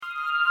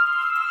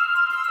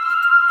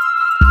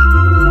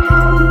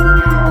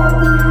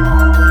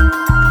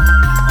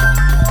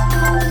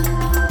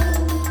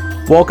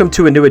Welcome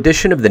to a new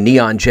edition of the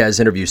Neon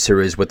Jazz interview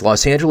series with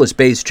Los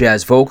Angeles-based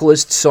jazz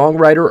vocalist,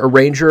 songwriter,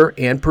 arranger,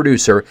 and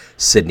producer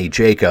Sidney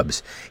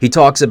Jacobs. He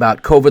talks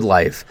about COVID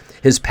life,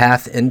 his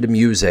path into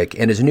music,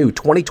 and his new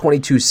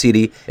 2022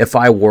 CD, If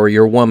I Were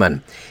Your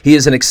Woman. He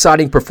is an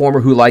exciting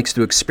performer who likes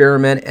to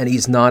experiment, and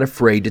he's not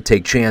afraid to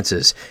take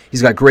chances.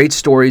 He's got great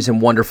stories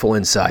and wonderful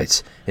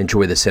insights.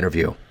 Enjoy this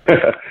interview.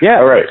 Yeah.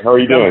 All right. How are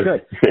you doing?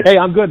 Good. Hey,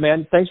 I'm good,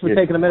 man. Thanks for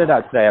taking a minute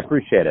out today. I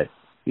appreciate it.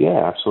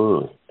 Yeah,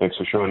 absolutely. Thanks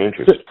for showing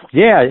interest.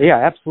 Yeah,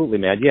 absolutely,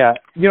 man. Yeah.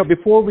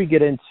 Before we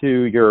get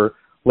into your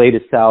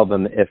latest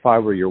album, If I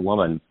Were Your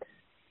Woman,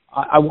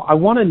 I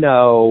want to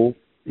know,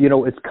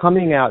 it's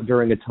coming out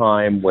during a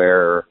time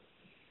where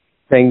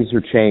things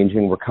are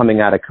changing. We're coming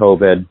out of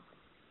COVID.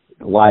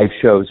 Live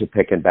shows are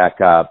picking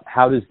back up.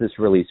 How does this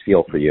release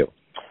feel for you?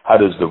 How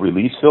does the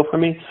release feel for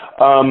me?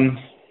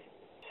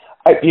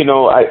 I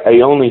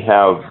only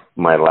have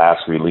my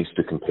last release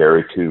to compare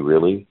it to,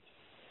 really.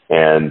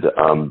 And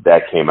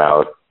that came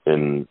out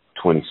in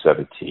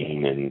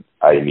 2017, and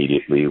I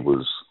immediately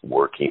was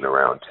working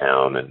around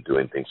town and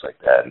doing things like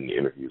that and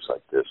interviews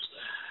like this.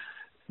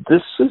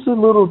 This is a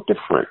little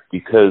different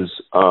because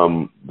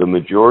the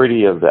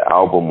majority of the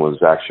album was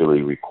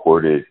actually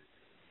recorded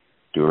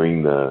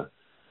during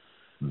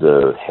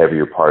the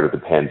heavier part of the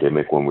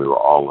pandemic when we were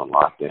all on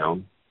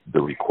lockdown. The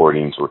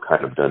recordings were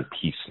kind of done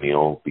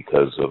piecemeal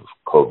because of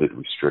COVID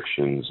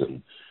restrictions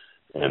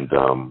and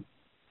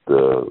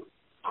the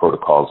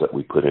protocols that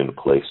we put into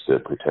place to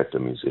protect the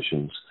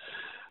musicians.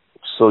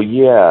 So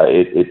yeah,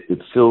 it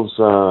feels,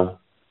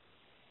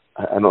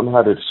 I don't know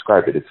how to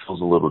describe it. It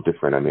feels a little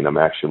different. I mean, I'm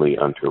actually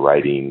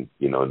underwriting,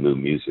 new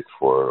music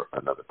for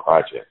another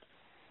project.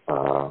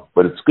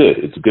 But it's good.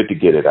 It's good to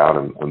get it out.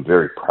 I'm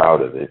very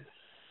proud of it.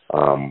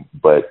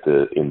 But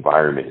the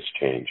environment has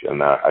changed,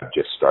 and I've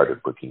just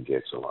started booking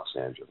gigs in Los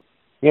Angeles.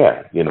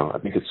 Yeah, I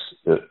think it's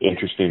an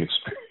interesting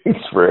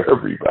experience for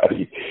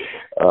everybody.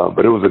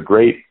 But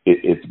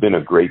it's been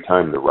a great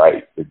time to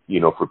write.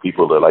 For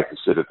people that like to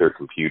sit at their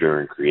computer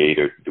and create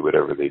or do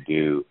whatever they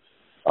do,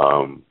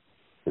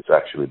 it's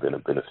actually been a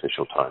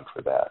beneficial time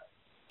for that.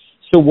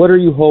 So what are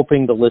you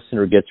hoping the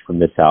listener gets from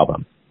this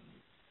album?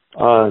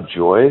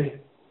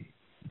 Joy,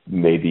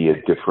 maybe a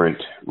different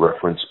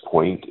reference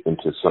point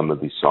into some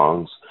of these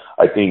songs.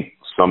 I think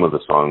some of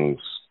the songs,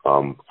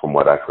 from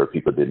what I've heard,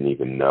 people didn't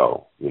even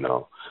know,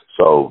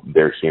 so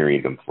they're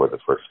hearing them for the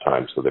first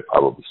time, so they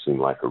probably seem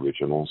like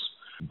originals.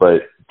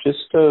 But just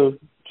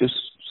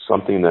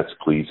something that's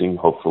pleasing,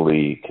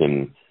 hopefully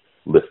can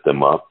lift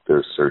them up.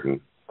 There's certain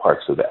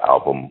parts of the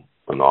album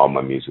and all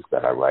my music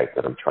that I write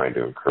that I'm trying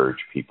to encourage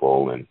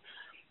people and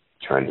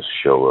trying to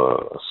show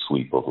a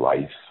sweep of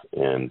life.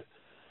 And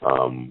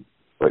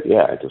but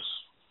yeah, I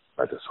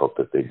just hope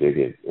that they dig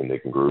it and they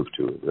can groove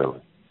to it,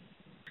 really.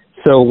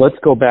 So let's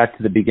go back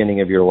to the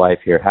beginning of your life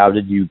here. How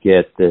did you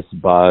get this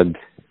bug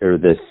or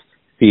this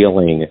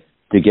feeling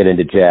to get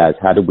into jazz?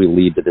 How did we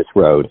lead to this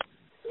road?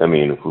 I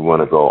mean, if we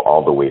want to go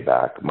all the way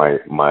back,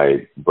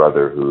 my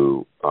brother,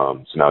 who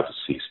is now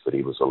deceased, but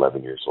he was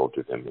 11 years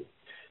older than me,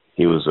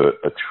 he was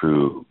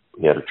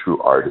he had a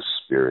true artist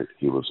spirit.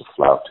 He was a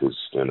flautist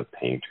and a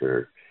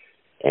painter,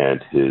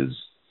 and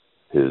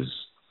his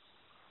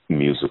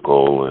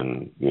musical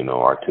and,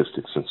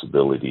 artistic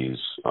sensibilities,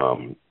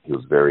 he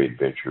was very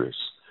adventurous.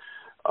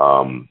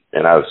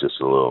 And I was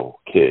just a little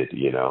kid,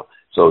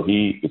 So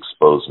he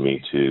exposed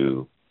me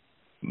to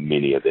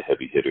many of the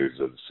heavy hitters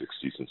of the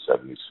 60s and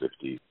 70s,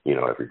 50s,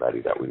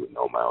 everybody that we would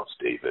know, Miles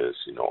Davis,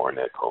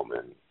 Ornette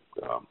Coleman,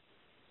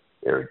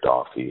 Eric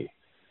Dolphy,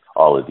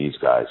 all of these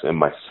guys. And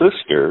my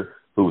sister,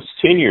 who was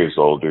 10 years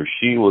older,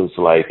 she was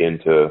like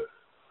into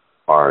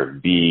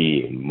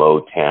R&B and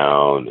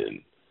Motown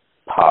and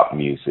pop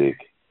music.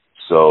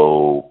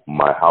 So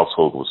my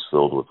household was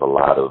filled with a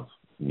lot of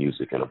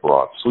music and a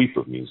broad sweep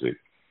of music.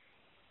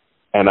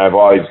 And I've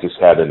always just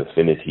had an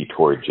affinity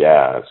toward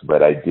jazz,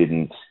 but I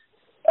didn't,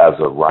 as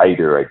a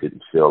writer, I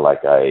didn't feel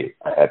like I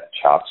had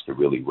chops to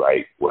really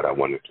write what I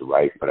wanted to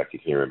write, but I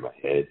could hear in my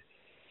head.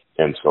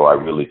 And so I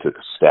really took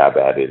a stab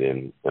at it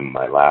in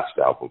my last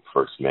album,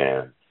 First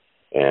Man,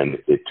 and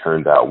it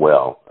turned out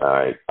well.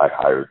 I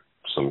hired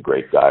some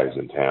great guys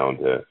in town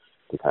to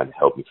kind of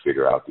help me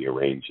figure out the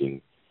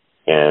arranging.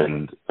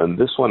 And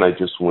this one, I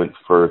just went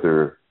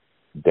further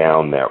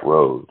down that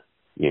road,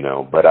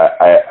 but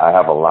I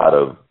have a lot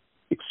of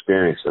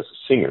experience as a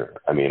singer.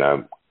 I mean,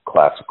 I'm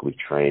classically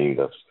trained.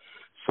 I've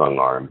sung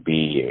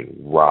R&B and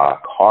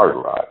rock, hard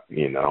rock,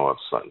 I've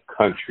sung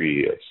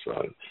country, I've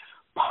sung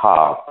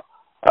pop.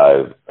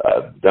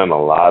 I've done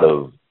a lot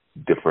of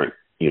different,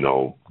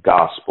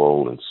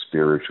 gospel and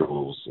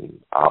spirituals and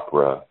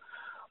opera.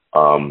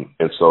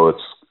 And so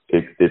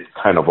it's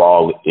kind of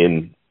all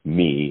in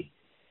me,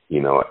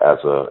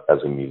 as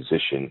a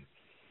musician.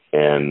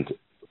 And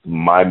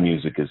my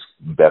music is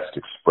best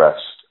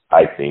expressed,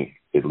 I think,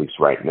 at least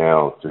right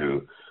now,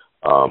 through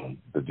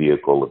the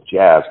vehicle of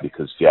jazz,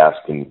 because jazz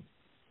can,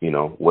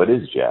 what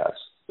is jazz?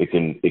 It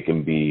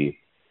can be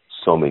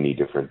so many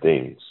different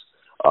things.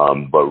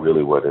 But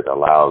really what it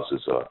allows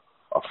is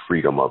a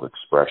freedom of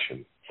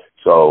expression.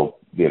 So,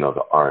 you know,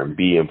 the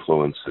R&B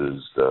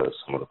influences,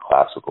 some of the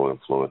classical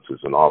influences,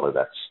 and all of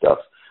that stuff,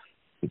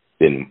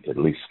 at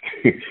least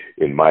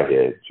in my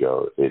head,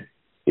 Joe, it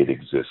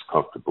exists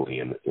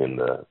comfortably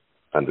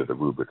under the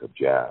rubric of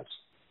jazz.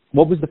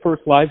 What was the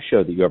first live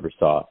show that you ever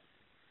saw?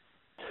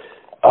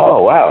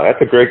 Oh, wow,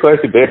 that's a great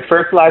question. The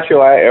first live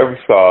show I ever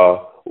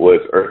saw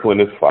was Earth,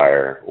 Wind &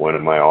 Fire, one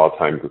of my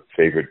all-time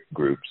favorite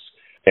groups,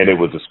 and it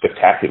was a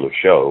spectacular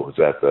show. It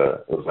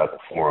was at the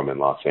Forum in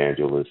Los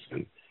Angeles,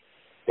 and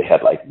they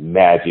had like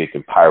magic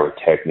and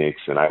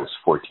pyrotechnics, and I was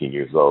 14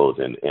 years old,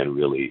 and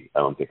really, I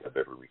don't think I've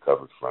ever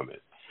recovered from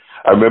it.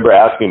 I remember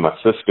asking my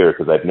sister,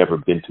 because I'd never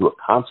been to a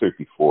concert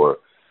before,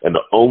 and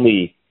the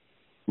only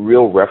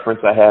real reference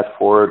I had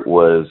for it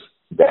was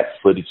that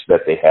footage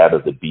that they had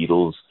of the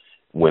Beatles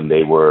when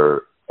they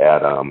were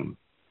at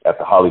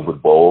the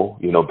Hollywood Bowl,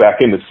 you know, back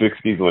in the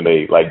 60s when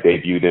they like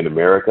debuted in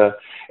America,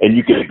 and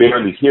you could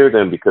barely hear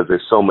them because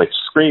there's so much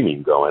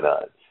screaming going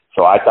on.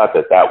 So I thought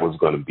that was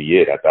going to be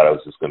it. I thought I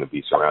was just going to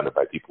be surrounded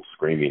by people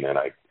screaming, and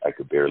I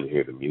could barely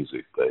hear the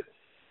music. But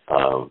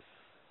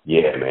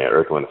yeah, man,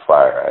 Earth, Wind &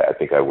 Fire. I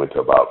think I went to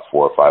about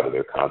 4 or 5 of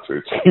their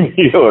concerts,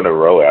 you know, in a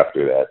row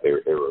after that.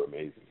 They were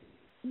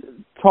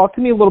amazing. Talk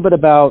to me a little bit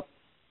about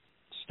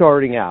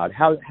starting out.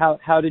 How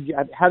does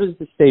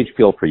the stage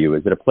feel for you?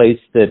 Is it a place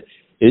that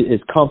is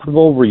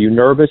comfortable? Were you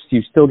nervous? Do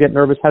you still get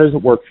nervous? How does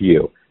it work for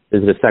you?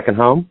 Is it a second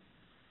home?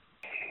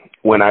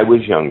 When I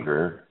was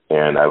younger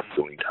and I was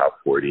doing top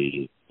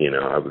 40, you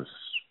know, I was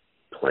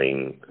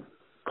playing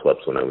clubs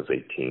when I was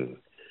 18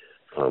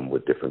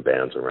 with different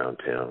bands around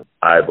town.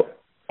 I've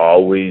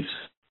always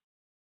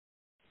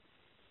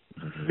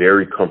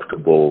very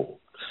comfortable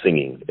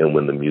singing and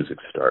when the music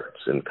starts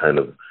and kind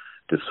of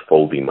just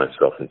folding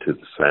myself into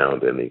the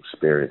sound and the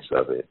experience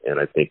of it. And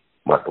I think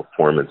my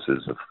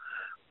performances of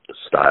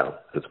style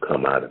has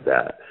come out of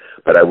that.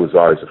 But I was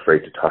always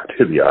afraid to talk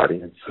to the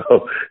audience.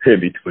 So in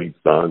between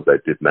songs, I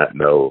did not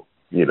know,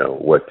 you know,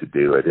 what to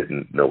do. I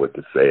didn't know what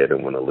to say. I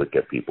didn't want to look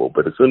at people.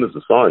 But as soon as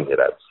the song hit,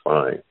 I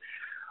was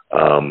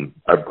fine.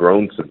 I've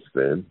grown since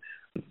then.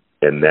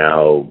 And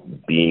now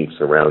being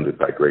surrounded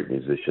by great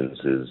musicians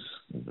is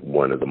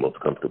one of the most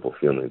comfortable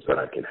feelings that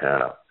I can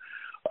have.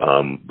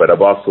 But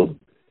I've also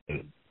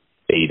been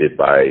aided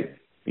by,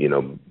 you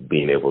know,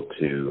 being able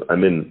to,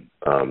 I'm in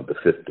the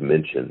Fifth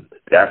Dimension,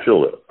 the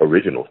actual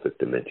original Fifth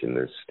Dimension.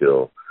 There's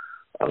still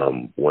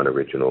one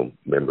original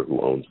member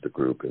who owns the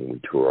group, and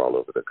we tour all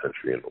over the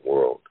country and the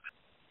world.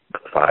 The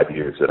 5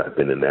 years that I've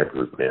been in that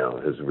group now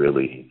has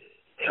really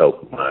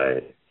helped my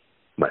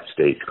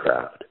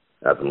stagecraft.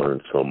 I've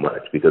learned so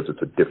much because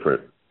it's a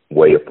different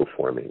way of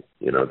performing.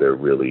 You know, they're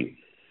really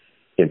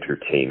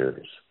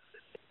entertainers.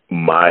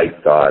 My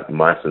thought,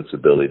 my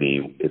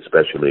sensibility,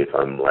 especially if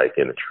I'm like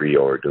in a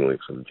trio or doing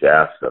some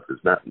jazz stuff, is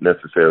not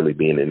necessarily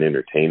being an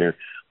entertainer,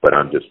 but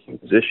I'm just a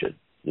musician.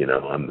 You know,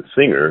 I'm the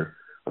singer,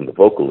 I'm the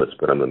vocalist,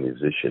 but I'm a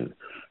musician.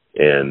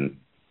 And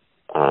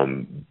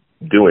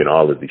doing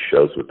all of these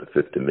shows with the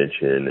Fifth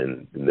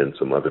Dimension and then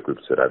some other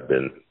groups that I've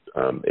been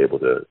able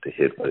to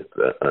hit with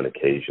on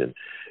occasion,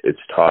 it's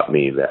taught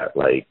me that,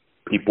 like,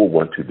 people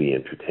want to be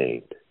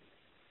entertained.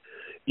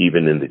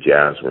 Even in the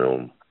jazz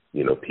realm,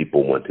 you know,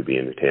 people want to be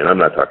entertained. I'm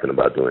not talking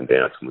about doing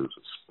dance moves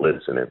and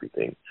splits and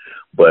everything,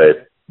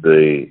 but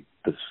the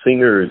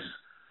singer's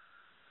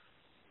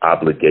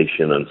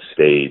obligation on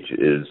stage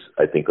is,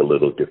 I think, a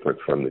little different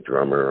from the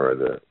drummer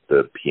or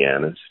the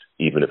pianist,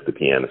 even if the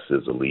pianist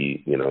is a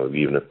lead, you know,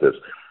 even if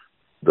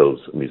those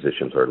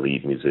musicians are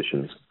lead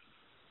musicians.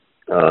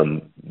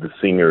 The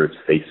singer is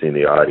facing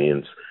the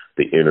audience.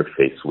 The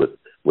interface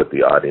with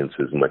the audience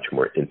is much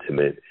more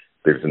intimate.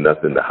 There's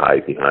nothing to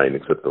hide behind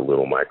except a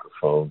little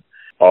microphone.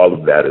 All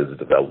of that is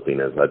developing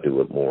as I do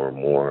it more and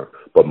more.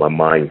 But my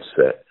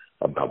mindset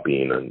about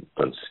being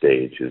on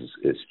stage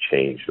is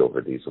changed over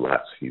these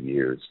last few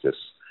years, just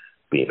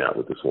being out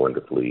with this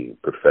wonderfully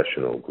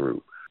professional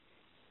group.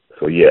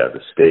 So, yeah, the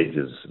stage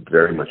is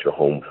very much a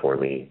home for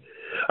me.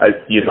 I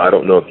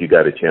don't know if you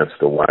got a chance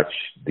to watch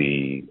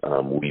the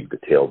Weave the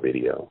Tail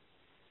video,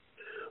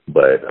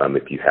 but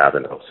if you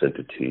haven't, I'll send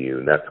it to you.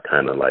 And that's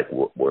kind of like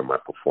where my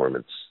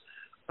performance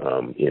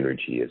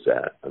energy is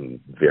at.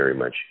 I'm very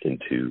much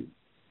into,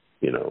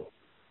 you know,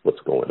 what's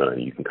going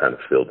on. You can kind of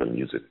feel the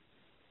music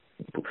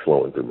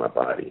flowing through my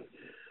body.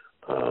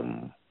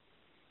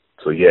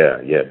 So yeah,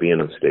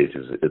 being on stage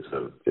it's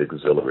an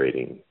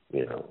exhilarating,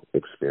 you know,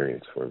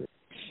 experience for me.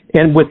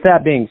 And with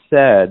that being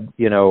said,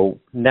 you know,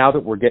 now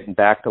that we're getting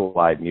back to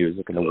live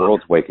music and the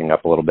world's waking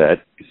up a little bit.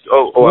 I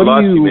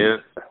lost you, man.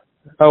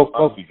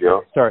 Oh, you,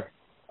 Joe. Sorry.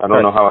 I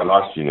don't know how I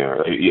lost you there.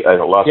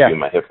 I lost you in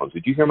my headphones.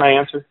 Did you hear my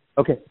answer?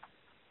 Okay.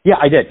 Yeah,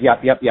 I did. Yeah.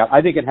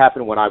 I think it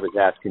happened when I was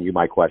asking you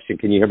my question.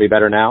 Can you hear me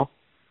better now?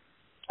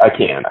 I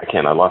can.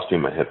 I lost you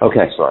in my headphones.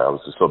 Okay. I'm sorry. I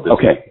was just so busy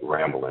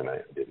rambling. I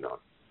didn't know.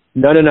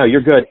 No.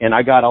 You're good. And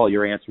I got all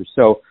your answers.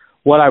 So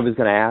what I was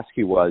going to ask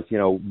you was, you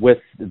know, with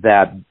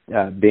that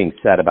being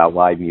said about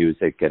live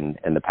music and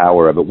the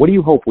power of it, what do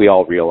you hope we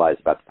all realize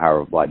about the power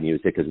of live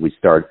music as we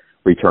start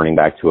returning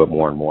back to it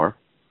more and more?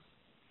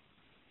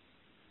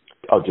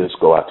 I'll just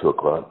go out to a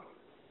club.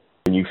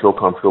 when you feel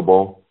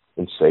comfortable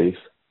and safe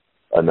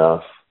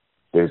enough,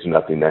 there's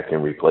nothing that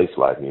can replace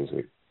live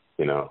music,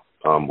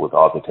 with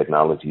all the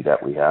technology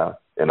that we have.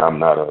 And I'm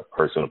not a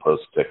person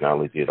opposed to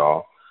technology at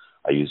all.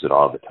 I use it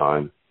all the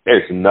time.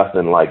 There's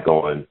nothing like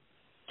going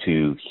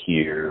to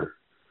hear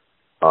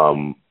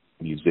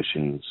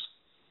musicians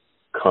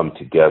come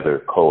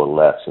together,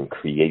 coalesce, and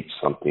create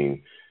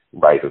something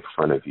right in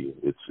front of you.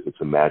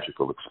 It's a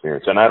magical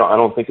experience, and I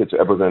don't think it's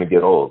ever going to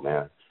get old,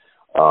 man.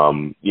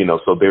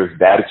 So there's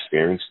that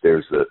experience.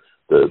 There's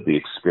the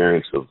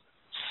experience of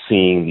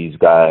seeing these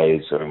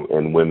guys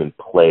and women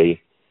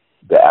play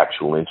the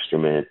actual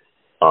instrument,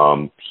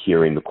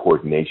 hearing the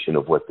coordination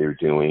of what they're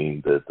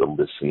doing, the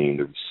listening,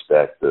 the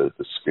respect,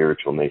 the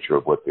spiritual nature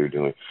of what they're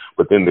doing.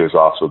 But then there's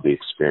also the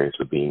experience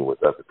of being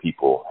with other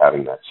people,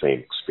 having that same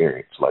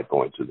experience, like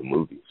going to the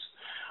movies.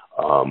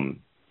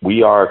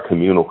 We are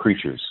communal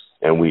creatures,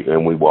 and we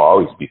will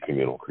always be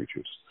communal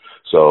creatures.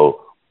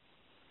 So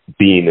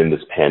being in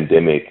this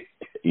pandemic,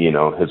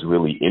 has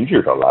really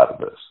injured a lot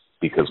of us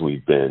because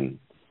we've been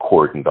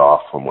cordoned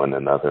off from one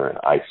another and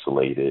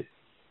isolated.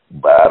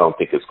 But I don't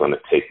think it's going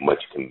to take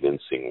much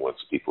convincing once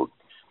people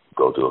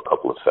go to a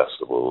couple of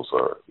festivals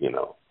or,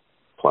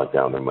 plunk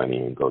down their money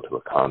and go to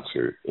a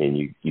concert, and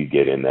you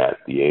get in that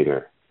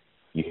theater,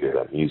 you hear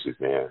that music,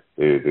 man.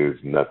 There's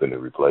nothing to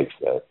replace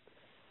that.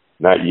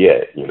 Not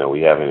yet.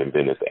 We haven't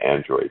invented the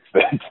androids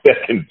that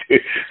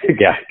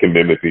can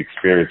mimic the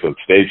experience on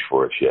stage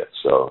for us yet.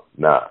 So,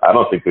 I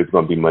don't think there's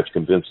going to be much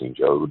convincing,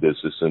 Joe.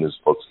 As soon as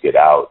folks get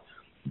out,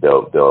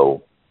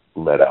 they'll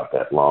let out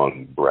that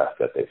long breath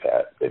that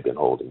they've been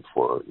holding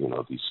for,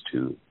 these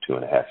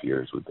 2.5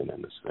 years we've been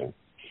in this thing.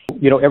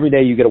 Every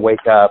day you get to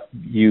wake up,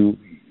 you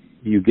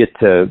get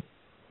to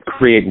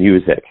create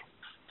music.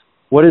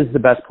 What is the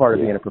best part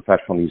of being a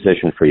professional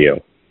musician for you?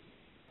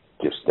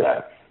 Just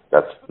that.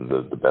 That's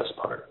the best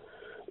part,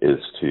 is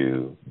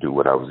to do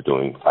what I was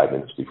doing 5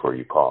 minutes before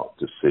you called,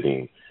 just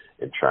sitting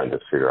and trying to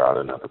figure out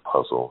another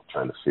puzzle,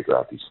 trying to figure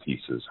out these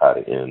pieces, how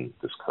to end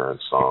this current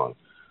song,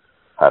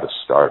 how to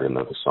start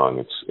another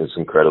song. It's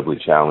incredibly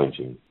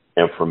challenging.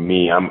 And for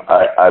me,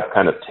 I've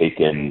kind of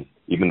taken,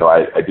 even though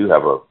I do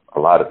have a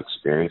lot of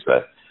experience,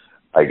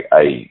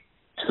 I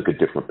took a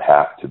different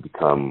path to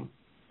become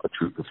a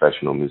true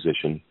professional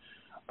musician.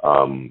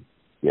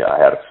 I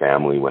had a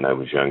family when I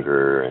was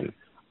younger, and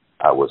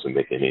I wasn't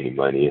making any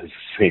money as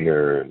a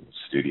singer and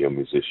studio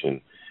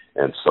musician.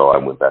 And so I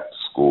went back to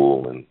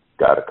school and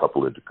got a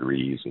couple of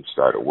degrees and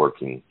started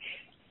working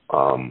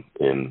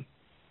in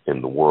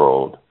the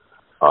world.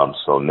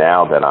 So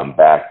now that I'm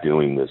back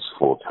doing this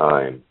full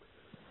time,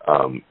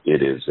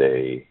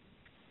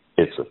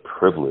 it's a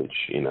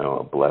privilege,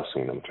 a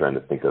blessing. I'm trying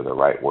to think of the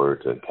right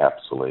word to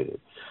encapsulate it.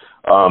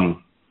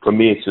 For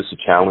me, it's just a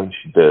challenge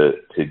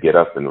to get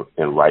up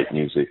and write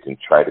music and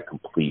try to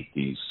complete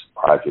these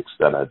projects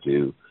that I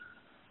do.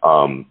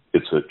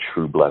 It's a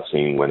true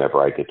blessing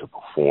whenever I get to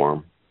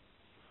perform,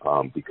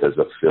 because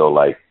I feel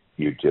like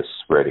you're just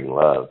spreading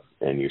love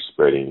and you're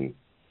spreading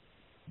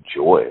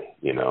joy,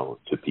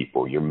 to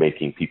people. You're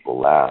making people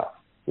laugh.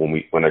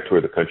 When I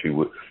tour the country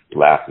with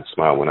Laugh and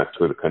Smile, when I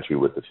tour the country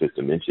with the Fifth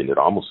Dimension, it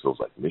almost feels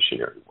like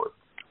missionary work,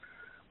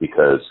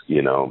 because,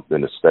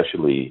 then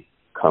especially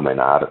coming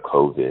out of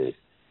COVID,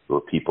 where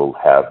people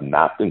have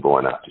not been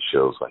going out to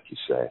shows, like you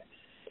say,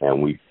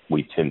 and we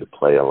tend to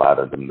play a lot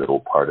of the middle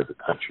part of the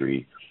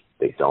country.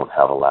 They don't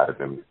have a lot of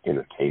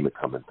entertainment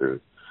coming through.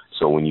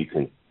 So when you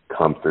can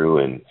come through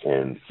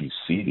and you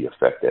see the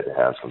effect that it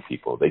has on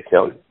people, they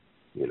tell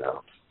you,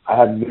 I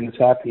haven't been this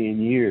happy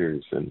in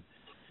years. And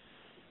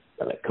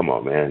I'm like, come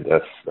on, man,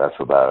 that's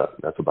about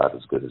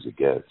as good as it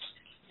gets.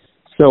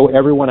 So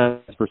everyone has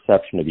a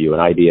perception of you, an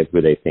idea of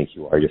who they think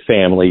you are, your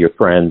family, your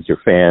friends, your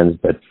fans,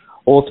 but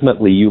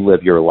ultimately you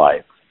live your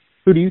life.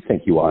 Who do you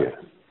think you are? Yeah.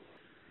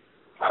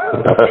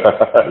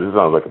 This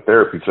sounds like a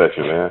therapy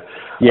session, man.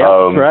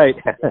 Yeah, right.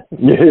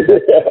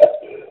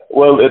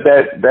 Well,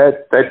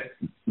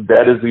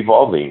 that is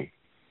evolving.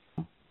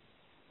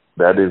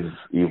 That is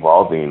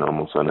evolving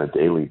almost on a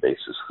daily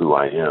basis, who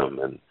I am.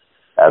 And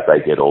as I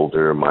get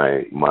older,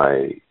 my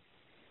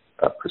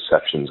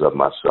perceptions of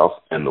myself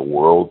and the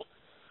world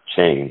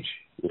change,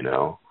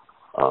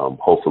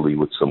 hopefully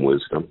with some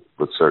wisdom,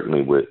 but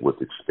certainly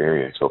with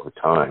experience over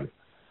time.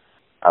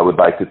 I would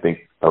like to think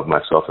of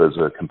myself as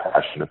a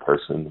compassionate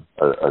person,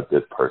 a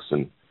good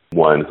person,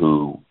 one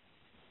who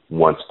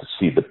wants to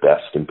see the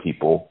best in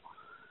people.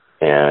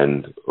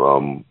 And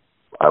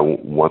I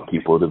want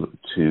people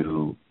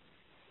to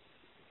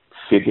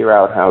figure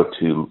out how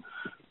to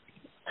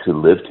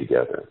live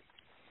together,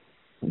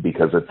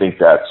 because I think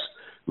that's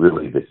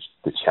really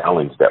the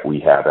challenge that we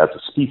have as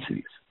a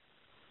species,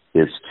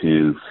 is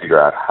to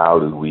figure out how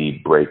do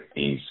we break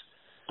these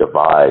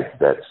divides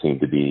that seem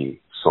to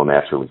be so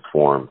naturally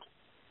formed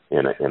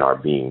in our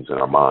beings, in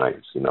our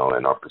minds, and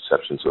our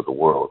perceptions of the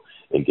world,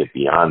 and get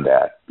beyond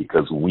that,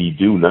 because we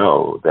do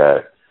know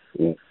that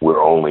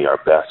we're only our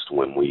best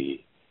when we're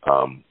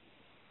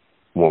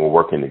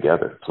working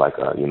together. It's like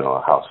a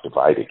house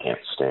divided can't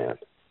stand.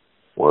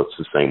 well, it's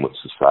the same with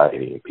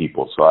society and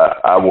people. So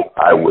I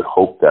would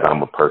hope that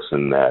I'm a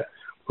person that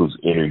whose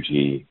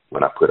energy,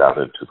 when I put out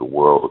into the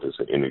world, is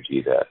an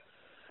energy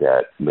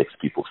that makes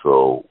people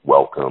feel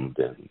welcomed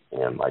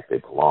and like they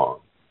belong.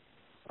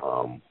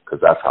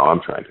 Because that's how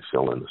I'm trying to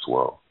feel in this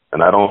world.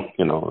 And I don't,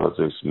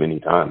 there's many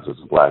times as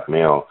a black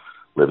male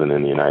living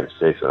in the United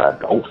States that I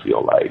don't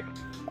feel like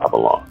I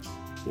belong,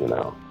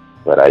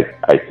 But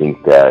I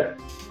think that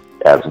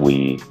as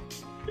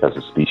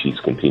a species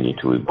continue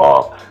to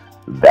evolve,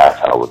 that's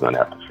how we're going to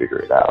have to figure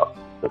it out,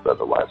 because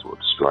otherwise we'll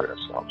destroy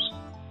ourselves.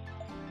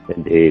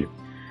 Indeed.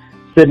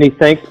 Sidney,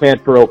 thanks, man,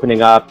 for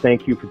opening up.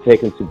 Thank you for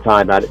taking some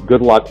time out.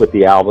 Good luck with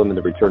the album and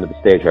the return to the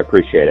stage. I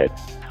appreciate it.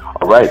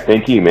 All right.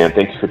 Thank you, man.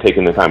 Thanks for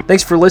taking the time.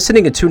 Thanks for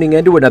listening and tuning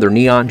in to another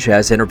Neon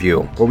Jazz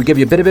interview, where we give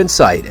you a bit of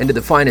insight into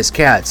the finest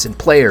cats and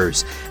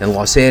players in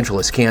Los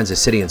Angeles, Kansas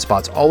City, and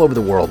spots all over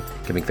the world,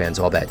 giving fans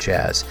all that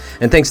jazz.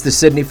 And thanks to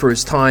Sidney for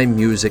his time,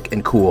 music,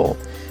 and cool.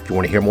 If you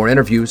want to hear more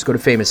interviews, go to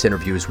Famous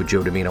Interviews with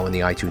Joe Domino in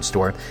the iTunes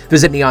Store.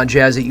 Visit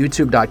neonjazz at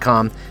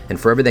youtube.com. And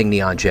for everything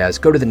Neon Jazz,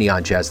 go to the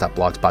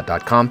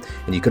neonjazz.blogspot.com.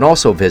 And you can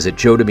also visit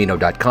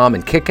joedomino.com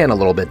and kick in a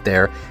little bit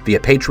there via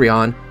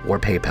Patreon or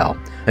PayPal.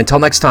 Until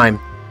next time,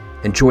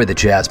 enjoy the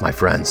jazz, my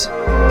friends.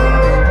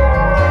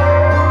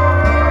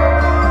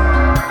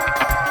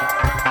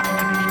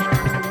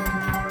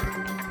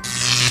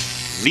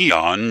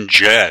 Neon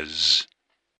Jazz.